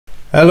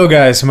Hello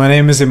guys, my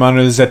name is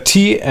Emanuel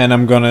Satie and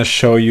I'm gonna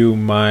show you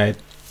my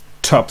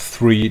top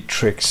 3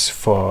 tricks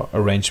for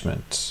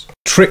arrangements.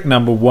 Trick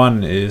number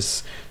 1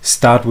 is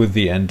start with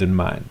the end in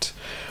mind.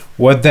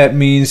 What that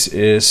means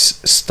is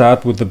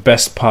start with the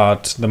best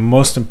part, the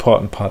most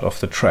important part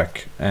of the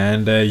track.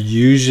 And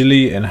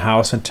usually in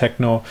house and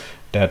techno,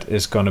 that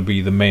is gonna be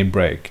the main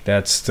break.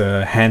 That's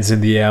the hands in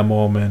the air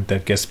moment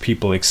that gets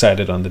people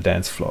excited on the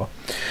dance floor.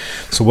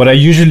 So what I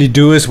usually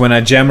do is when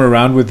I jam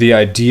around with the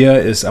idea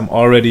is I'm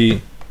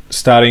already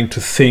starting to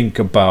think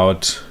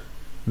about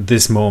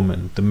this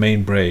moment, the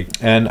main break.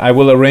 And I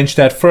will arrange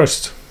that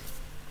first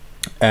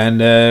and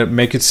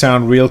make it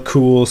sound real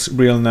cool,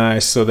 real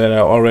nice, so that I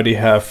already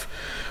have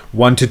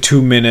 1 to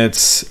 2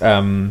 minutes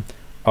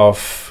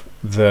of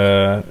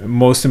the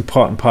most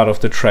important part of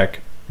the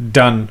track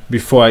done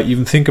before I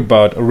even think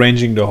about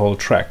arranging the whole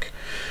track.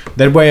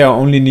 That way I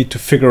only need to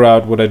figure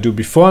out what I do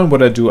before and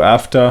what I do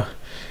after,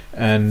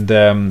 and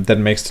that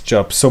makes the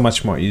job so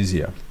much more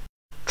easier.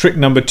 Trick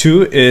number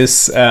 2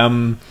 is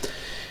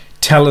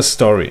tell a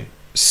story.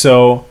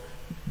 So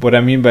what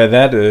I mean by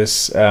that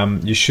is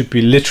you should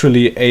be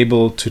literally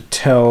able to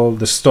tell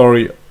the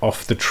story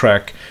of the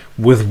track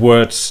with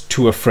words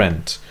to a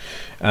friend.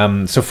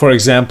 So for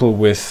example,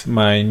 with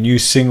my new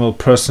single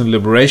Personal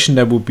Liberation,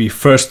 that would be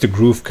first the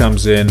groove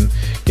comes in,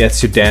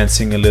 gets you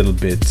dancing a little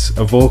bit,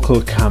 a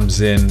vocal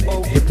comes in,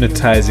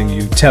 hypnotizing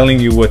you, telling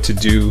you what to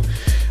do,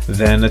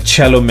 then a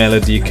cello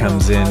melody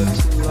comes in,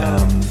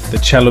 the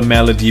cello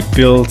melody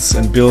builds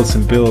and builds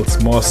and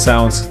builds, more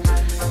sounds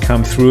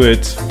come through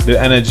it, the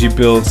energy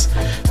builds,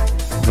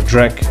 the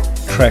track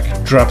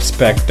drops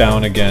back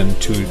down again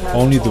to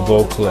only the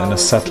vocal and a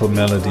subtle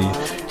melody,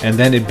 and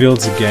then it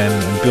builds again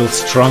and builds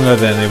stronger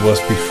than it was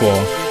before,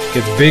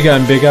 gets bigger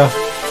and bigger,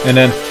 and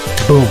then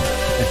boom,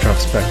 it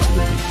drops back to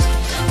the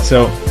beat.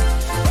 So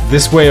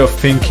this way of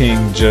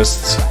thinking,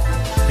 just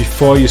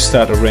before you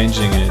start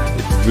arranging it,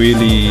 it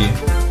really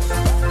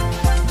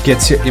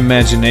gets your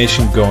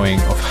imagination going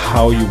of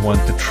how you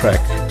want the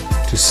track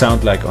to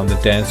sound like on the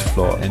dance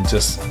floor, and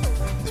just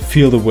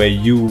feel the way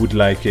you would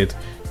like it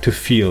to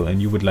feel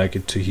and you would like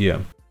it to hear.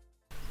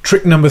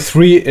 Trick number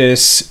 3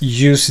 is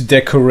use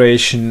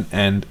decoration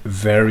and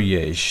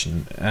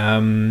variation.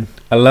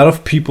 A lot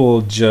of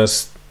people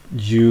just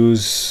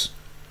use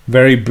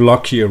very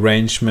blocky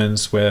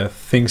arrangements where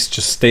things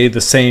just stay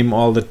the same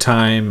all the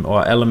time,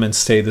 or elements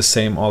stay the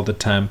same all the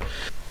time.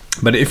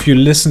 But if you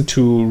listen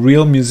to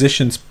real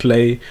musicians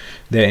play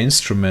their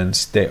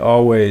instruments, they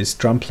always,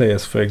 drum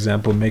players for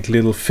example, make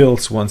little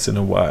fills once in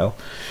a while.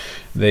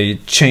 They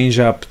change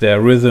up their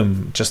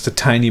rhythm just a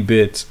tiny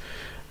bit,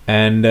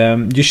 and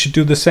you should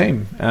do the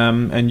same.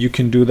 And you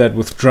can do that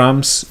with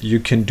drums,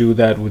 you can do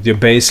that with your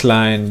bass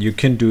line, you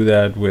can do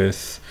that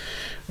with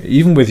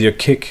even with your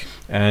kick,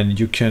 and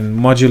you can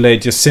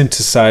modulate your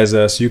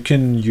synthesizers, you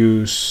can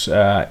use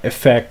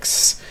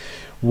effects,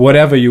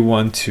 whatever you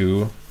want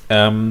to.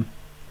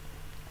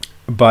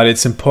 But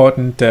it's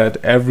important that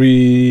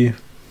every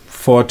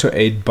 4 to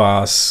 8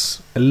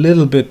 bars, a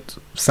little bit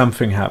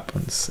something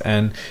happens,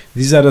 and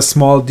these are the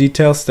small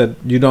details that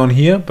you don't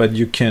hear, but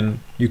you can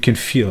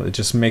feel. It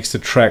just makes the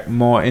track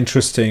more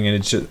interesting, and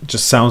it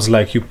just sounds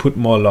like you put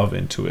more love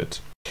into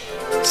it.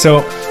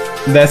 So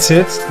that's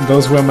it.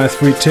 Those were my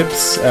 3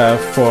 tips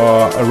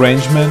for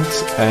arrangement,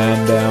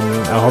 and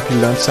I hope you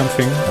learned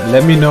something.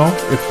 Let me know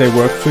if they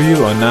work for you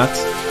or not,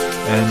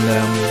 and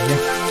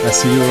yeah, I'll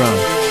see you around.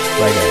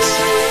 Bye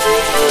guys.